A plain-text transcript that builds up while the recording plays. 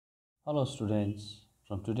Hello students,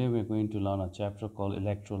 from today we are going to learn a chapter called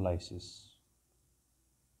Electrolysis,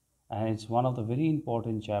 and it's one of the very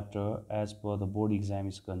important chapter as per the board exam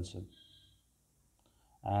is concerned.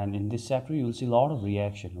 And in this chapter you will see a lot of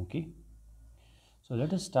reaction, okay? So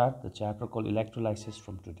let us start the chapter called Electrolysis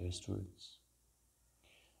from today, students.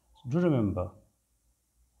 So do remember,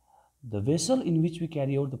 the vessel in which we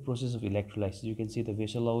carry out the process of electrolysis, you can see the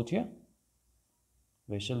vessel out here,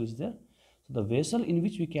 vessel is there. So the vessel in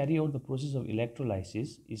which we carry out the process of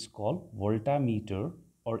electrolysis is called voltameter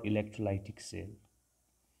or electrolytic cell.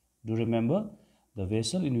 Do remember, the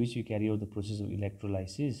vessel in which we carry out the process of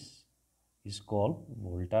electrolysis is called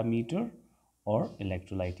voltameter or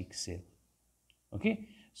electrolytic cell. Okay,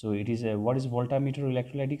 so it is what is voltameter or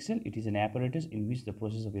electrolytic cell? It is an apparatus in which the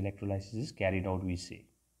process of electrolysis is carried out, we say.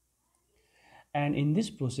 And in this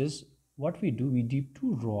process, what we do, we dip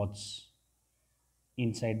two rods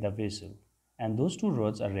inside the vessel, and those two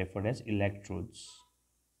rods are referred as electrodes.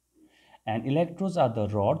 And electrodes are the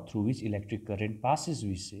rod through which electric current passes,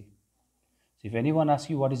 we say. So if anyone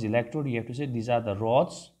asks you what is electrode, you have to say these are the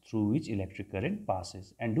rods through which electric current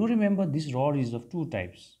passes. And do remember, this rod is of two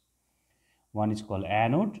types. One is called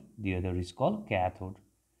anode, the other is called cathode.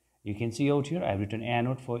 You can see out here I have written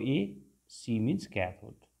anode for A, C means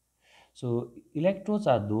cathode. So electrodes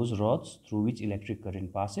are those rods through which electric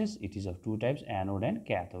current passes. It is of two types, anode and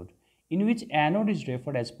cathode, in which anode is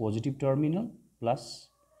referred as positive terminal plus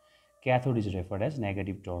cathode is referred as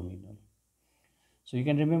negative terminal. So you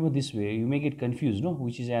can remember this way, you may get confused, no,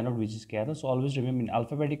 which is anode, which is cathode. So always remember, in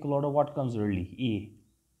alphabetical order, what comes early?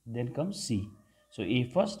 A, then comes C. So A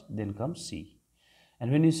first, then comes C.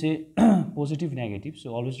 And when you say positive, negative, so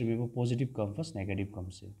always remember positive comes first, negative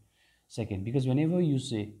comes second. Because whenever you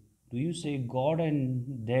say, do you say God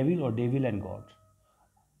and devil or devil and God?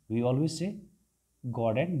 We always say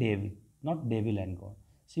God and devil, not devil and God.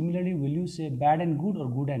 Similarly, will you say bad and good or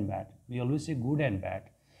good and bad? We always say good and bad.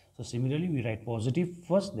 So similarly, we write positive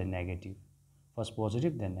first, then negative. First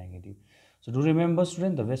positive, then negative. So do remember,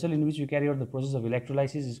 student, the vessel in which we carry out the process of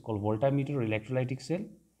electrolysis is called voltameter or electrolytic cell,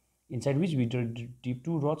 inside which we dip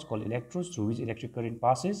two rods called electrodes through which electric current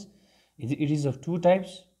passes. It is of two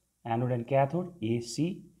types, anode and cathode,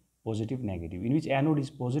 AC, positive, negative, in which anode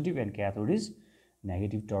is positive and cathode is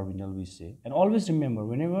negative terminal, we say. And always remember,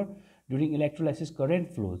 whenever during electrolysis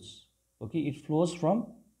current flows, okay, it flows from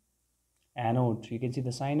anode. You can see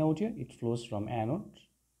the sign out here, it flows from anode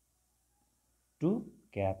to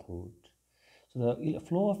cathode. So the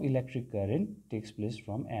flow of electric current takes place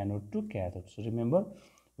from anode to cathode. So remember,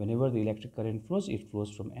 whenever the electric current flows, it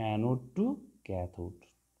flows from anode to cathode.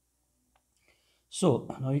 So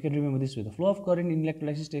now you can remember this way, the flow of current in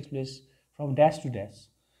electrolysis takes place from dash to dash.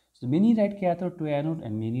 So many write cathode to anode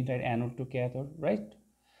and many write anode to cathode, right?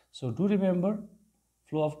 So do remember,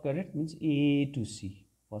 flow of current means A to C.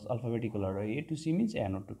 Was alphabetical order, A to C means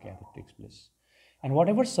anode to cathode takes place. And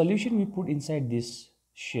whatever solution we put inside this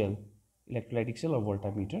shell, electrolytic cell or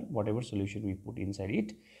voltameter, whatever solution we put inside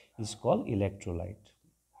it is called electrolyte.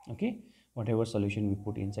 Okay, whatever solution we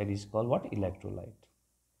put inside is called what? Electrolyte.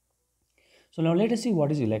 So now let us see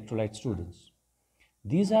what is electrolyte, students.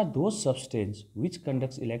 These are those substances which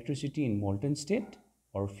conducts electricity in molten state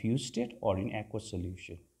or fused state or in aqueous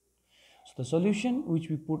solution. So the solution which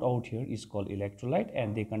we put out here is called electrolyte,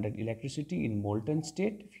 and they conduct electricity in molten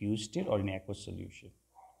state, fused state or in aqueous solution.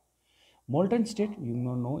 Molten state, you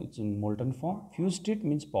know it's in molten form. Fused state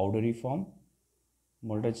means powdery form.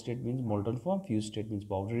 Molten state means molten form. Fused state means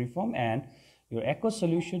powdery form. And your aqueous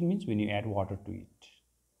solution means when you add water to it.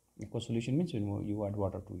 Aqueous solution means when you add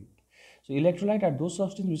water to it. So electrolyte are those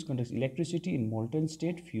substances which conduct electricity in molten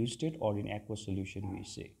state, fused state or in aqueous solution, we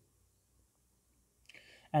say.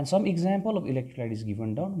 And some example of electrolyte is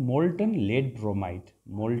given down. Molten lead bromide.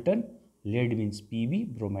 Molten lead means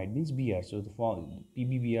Pb, bromide means Br. So the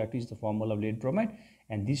PbBr2 is the formula of lead bromide,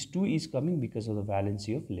 and this 2 is coming because of the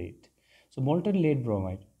valency of lead. So molten lead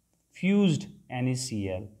bromide, fused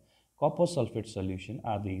NaCl, copper sulfate solution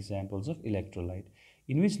are the examples of electrolyte,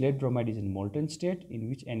 in which lead bromide is in molten state, in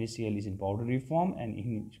which NaCl is in powdery form, and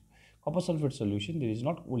in copper sulfate solution there is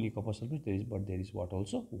not only copper sulfate, but there is what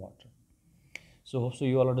also? Water. So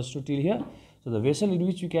you all understood till here. So the vessel in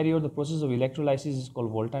which we carry out the process of electrolysis is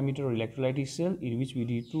called voltameter or electrolytic cell, in which we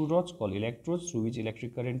need two rods called electrodes through which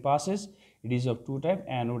electric current passes. It is of two types,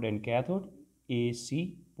 anode and cathode,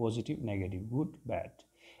 AC, positive, negative, good, bad.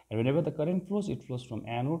 And whenever the current flows, it flows from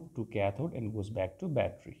anode to cathode and goes back to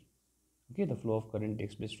battery. Okay, the flow of current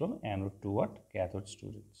takes place from anode to what? Cathode,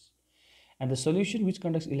 students. And the solution which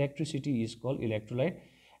conducts electricity is called electrolyte,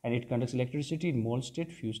 and it conducts electricity in molten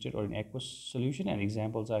state, fused state or in aqueous solution. And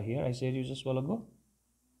examples are here, I said you just a while ago.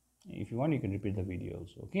 If If you want, you can repeat the video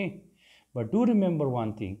also, okay? But do remember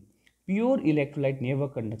one thing, pure electrolyte never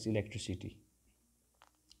conducts electricity.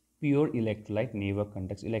 Pure electrolyte never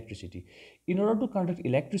conducts electricity. In order to conduct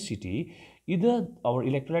electricity, either our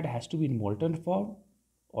electrolyte has to be in molten form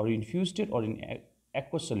or infused state or in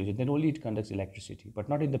aqueous solution, then only it conducts electricity, but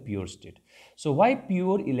not in the pure state. So why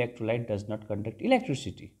pure electrolyte does not conduct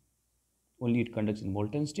electricity? Only it conducts in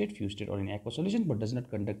molten state, fused state or in aqueous solution, but does not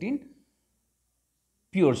conduct in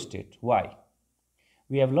pure state. Why?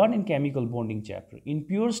 We have learned in chemical bonding chapter. In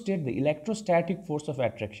pure state, the electrostatic force of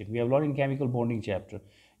attraction. We have learned in chemical bonding chapter.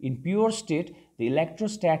 In pure state, the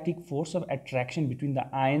electrostatic force of attraction between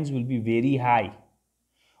the ions will be very high,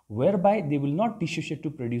 whereby they will not dissociate to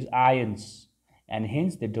produce ions, and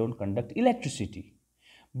hence they don't conduct electricity.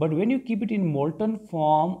 But when you keep it in molten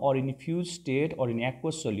form or in fused state or in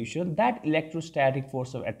aqueous solution, that electrostatic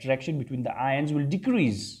force of attraction between the ions will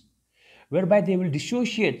decrease, whereby they will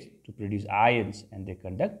dissociate to produce ions and they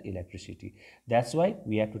conduct electricity. That's why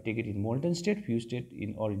we have to take it in molten state, fused state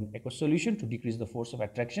or in aqueous solution to decrease the force of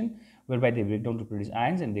attraction, whereby they break down to produce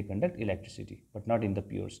ions and they conduct electricity, but not in the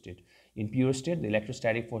pure state. In pure state, the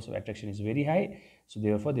electrostatic force of attraction is very high, so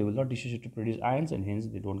therefore they will not dissociate to produce ions and hence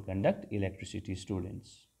they don't conduct electricity,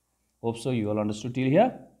 students. Hope so you all understood till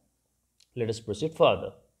here. Let us proceed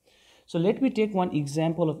further. So let me take one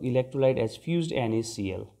example of electrolyte as fused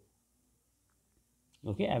NaCl.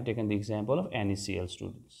 Okay, I have taken the example of NaCl,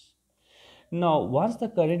 students. Now, once the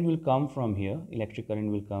current will come from here, electric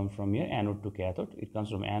current will come from here, anode to cathode. It comes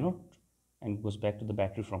from anode and goes back to the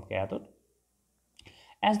battery from cathode.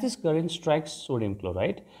 As this current strikes sodium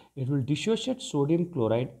chloride, it will dissociate sodium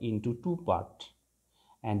chloride into two parts.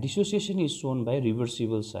 And dissociation is shown by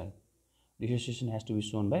reversible sign. Dissociation has to be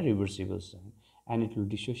shown by reversible sign. And it will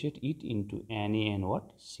dissociate it into Na and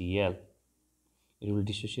what? Cl. It will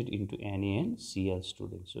dissociate into Na and Cl,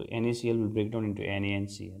 students. So NaCl will break down into Na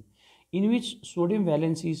and Cl, in which sodium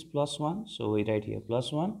valency is +1, so we write here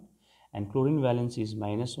 +1, and chlorine valency is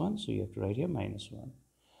 -1, so you have to write here -1.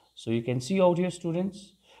 So you can see out here,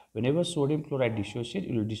 students, whenever sodium chloride dissociate,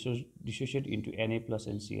 it will dissociate into Na plus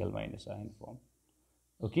and Cl minus ion form.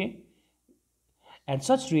 Okay, and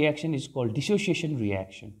such reaction is called dissociation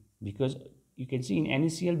reaction, because you can see in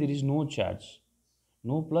NaCl there is no charge,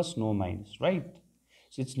 no plus, no minus, right?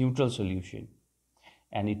 So it's neutral solution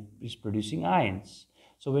and it is producing ions.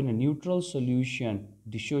 So when a neutral solution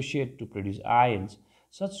dissociates to produce ions,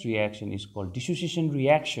 such reaction is called dissociation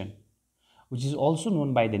reaction, which is also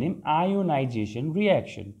known by the name ionization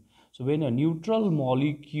reaction. So when a neutral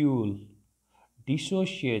molecule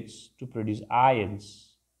dissociates to produce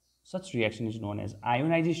ions, such reaction is known as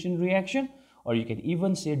ionization reaction, or you can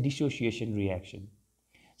even say dissociation reaction.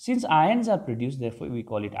 Since ions are produced, therefore we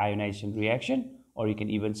call it ionization reaction, or you can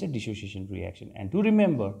even say dissociation reaction. And to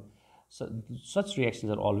remember, such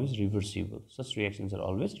reactions are always reversible. Such reactions are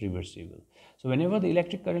always reversible. So whenever the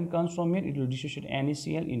electric current comes from here, it will dissociate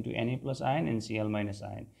NaCl into Na plus ion and Cl minus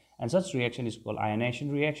ion. And such reaction is called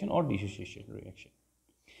ionization reaction or dissociation reaction.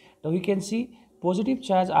 Now we can see positive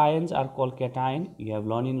charge ions are called cation. You have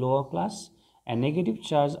learned in lower class. And negative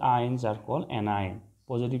charge ions are called anion.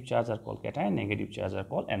 Positive charge are called cation, negative charge are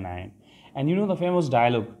called anion. And you know the famous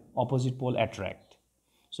dialogue, opposite pole attract.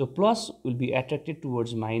 So plus will be attracted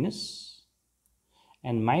towards minus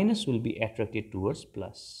and minus will be attracted towards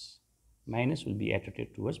plus. Minus will be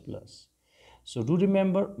attracted towards plus. So do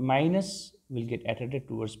remember, minus will get attracted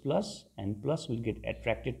towards plus and plus will get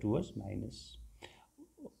attracted towards minus.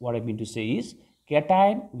 What I mean to say is,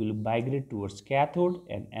 cation will migrate towards cathode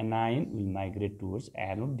and anion will migrate towards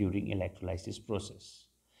anode during electrolysis process.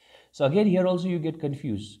 So again here also you get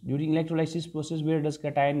confused. During electrolysis process, where does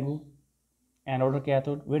cation go? Anode or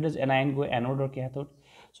cathode? Where does anion go? Anode or cathode?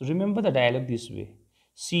 So remember the dialogue this way.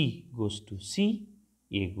 C goes to C,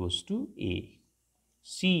 A goes to A.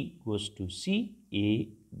 C goes to C,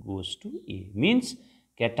 A goes to A. Means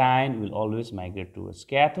cation will always migrate towards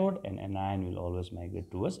cathode and anion will always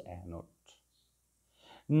migrate towards anode.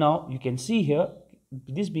 Now you can see here,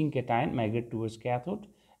 this being cation migrate towards cathode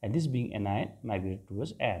and this being anion migrate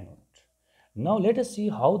towards anode. Now let us see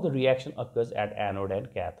how the reaction occurs at anode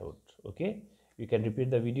and cathode. Okay, you can repeat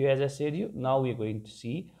the video as I said you. Now we are going to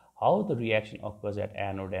see how the reaction occurs at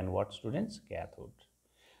anode and what, students? Cathode.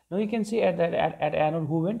 Now you can see at anode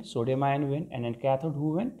who went? Sodium ion went, and at cathode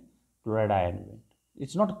who went? Chloride ion went.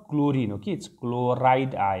 It's not chlorine, okay, it's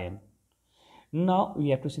chloride ion. Now we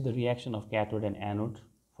have to see the reaction of cathode and anode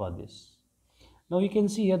for this. Now you can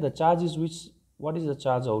see here the charge is which, what is the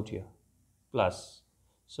charge out here? Plus.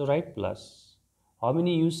 So write plus. How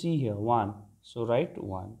many you see here? 1. So write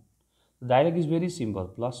 1. The dialogue is very simple.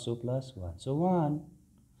 Plus, so plus 1. So 1.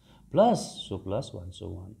 plus, so plus 1, so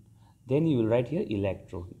 1. Then you will write here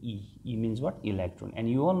electron, E means what? Electron. And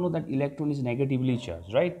you all know that electron is negatively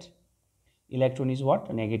charged, right? Electron is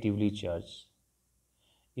what? Negatively charged.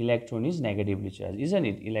 Electron is negatively charged, isn't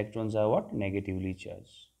it? Electrons are what? Negatively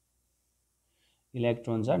charged.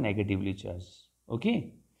 Electrons are negatively charged.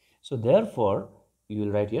 Okay. So therefore, you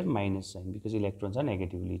will write here minus sign because electrons are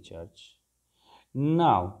negatively charged.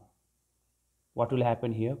 Now, what will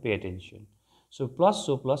happen here? Pay attention. So plus,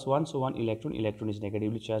 so plus 1, so 1 electron. Electron is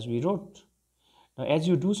negatively charged, we wrote. Now, as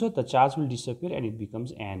you do so, the charge will disappear and it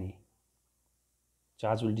becomes Na.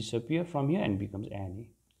 Charge will disappear from here and becomes Na.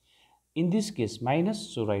 In this case,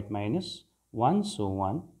 minus, so write minus 1, so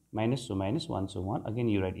 1, minus, so minus 1, so 1. Again,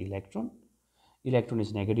 you write electron. Electron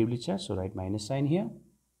is negatively charged, so write minus sign here.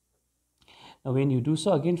 Now, when you do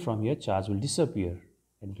so, again from here, charge will disappear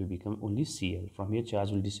and it will become only Cl. From here,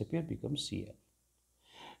 charge will disappear, become Cl.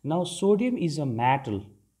 Now, sodium is a metal.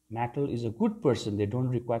 Metal is a good person. They don't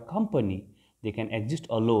require company. They can exist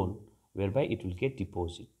alone, whereby it will get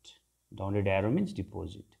deposit. Downward arrow means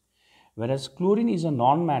deposit. Whereas chlorine is a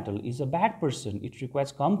non-metal, is a bad person. It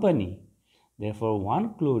requires company. Therefore,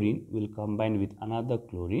 one chlorine will combine with another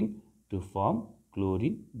chlorine to form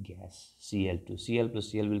chlorine gas, Cl2. Cl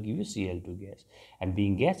plus Cl will give you Cl2 gas. And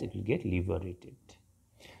being gas, it will get liberated.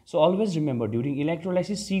 So always remember, during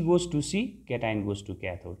electrolysis, C goes to C, cation goes to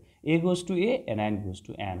cathode. A goes to A, anion goes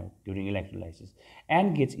to anode during electrolysis.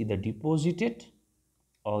 And gets either deposited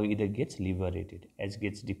or either gets liberated. As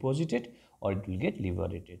gets deposited or it will get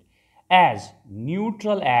liberated. As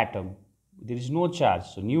neutral atom, there is no charge.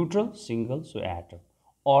 So neutral, single, so atom.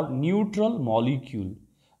 Or neutral molecule.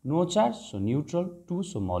 No charge, so neutral, 2,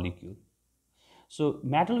 so molecule. So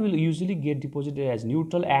metal will usually get deposited as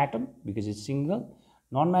neutral atom because it's single.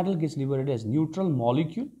 Non-metal gets liberated as neutral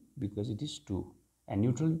molecule because it is 2. And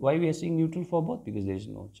neutral, why we are saying neutral for both? Because there is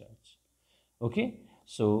no charge. Okay,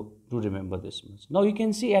 so do remember this much. Now you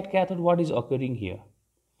can see at cathode what is occurring here.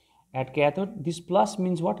 At cathode, this plus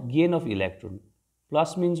means what? Gain of electron.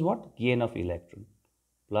 Plus means what? Gain of electron.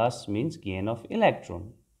 Plus means gain of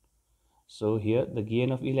electron. So here the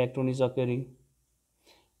gain of electron is occurring.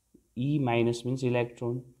 E minus means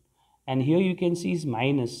electron. And here you can see is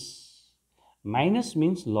minus. Minus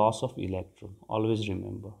means loss of electron. Always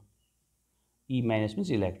remember. E minus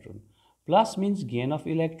means electron. Plus means gain of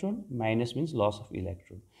electron. Minus means loss of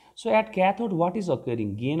electron. So at cathode, what is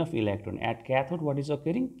occurring? Gain of electron. At cathode, what is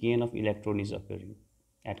occurring? Gain of electron is occurring.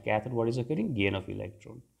 At cathode, what is occurring? Gain of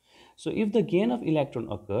electron. So if the gain of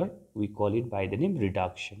electron occur, we call it by the name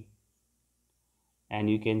reduction. And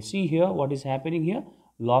you can see here what is happening here.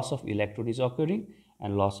 Loss of electron is occurring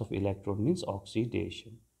and loss of electron means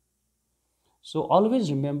oxidation. So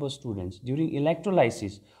always remember students, during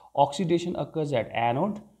electrolysis, oxidation occurs at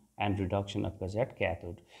anode and reduction occurs at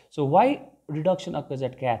cathode. So why reduction occurs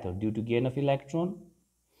at cathode? Due to gain of electron.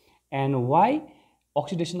 And why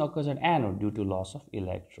oxidation occurs at anode? Due to loss of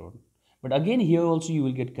electron. But again here also you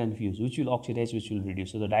will get confused. Which will oxidize, which will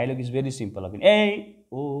reduce. So the dialogue is very simple. Again, A,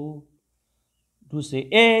 O. Do say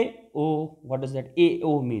A, O. What does that A,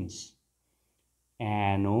 O means?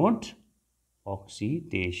 Anode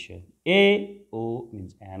oxidation. AO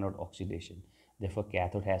means anode oxidation. Therefore,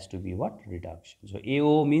 cathode has to be what? Reduction. So,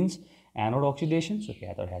 AO means anode oxidation. So,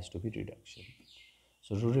 cathode has to be reduction.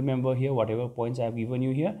 So, to remember here, whatever points I have given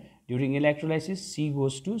you here, during electrolysis, C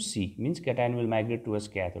goes to C, means cation will migrate towards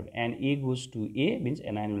cathode. And A goes to A, means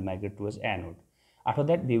anion will migrate towards anode. After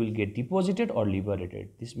that, they will get deposited or liberated.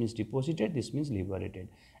 This means deposited, this means liberated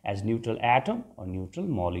as neutral atom or neutral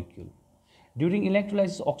molecule. During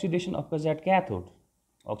electrolysis, oxidation occurs at cathode.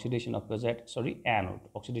 Oxidation occurs at, anode.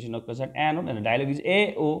 Oxidation occurs at anode and the dialogue is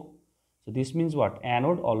AO. So this means what?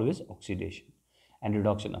 Anode always oxidation. And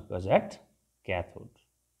reduction occurs at cathode.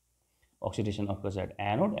 Oxidation occurs at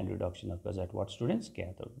anode and reduction occurs at what, students?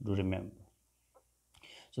 Cathode. Do remember.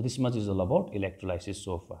 So this much is all about electrolysis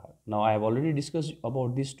so far. Now I have already discussed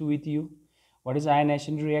about these two with you. What is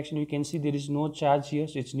ionization reaction? You can see there is no charge here.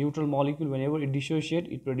 So it's neutral molecule. Whenever it dissociates,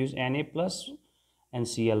 it produces Na plus and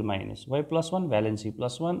Cl minus. Why plus 1? Valency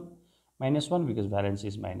plus 1, minus 1 because valency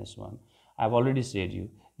is minus 1. I have already said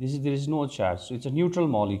you. There is no charge. So it's a neutral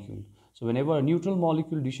molecule. So whenever a neutral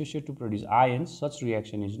molecule dissociates to produce ions, such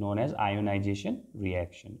reaction is known as ionization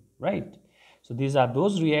reaction. Right? So these are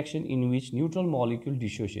those reactions in which neutral molecule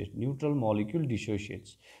dissociates. Neutral molecule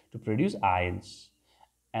dissociates to produce ions.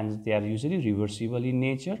 And they are usually reversible in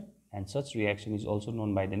nature, and such reaction is also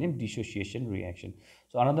known by the name dissociation reaction.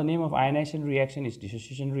 So another name of ionization reaction is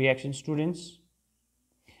dissociation reaction, students.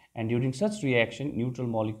 And during such reaction, neutral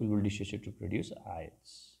molecule will dissociate to produce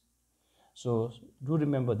ions. So do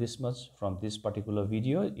remember this much from this particular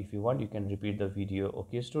video. If you want, you can repeat the video.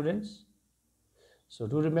 Okay, students? So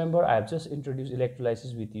do remember, I have just introduced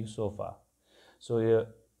electrolysis with you so far. So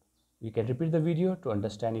you can repeat the video to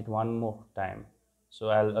understand it one more time. So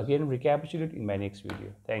I'll again recapitulate in my next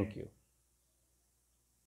video. Thank you.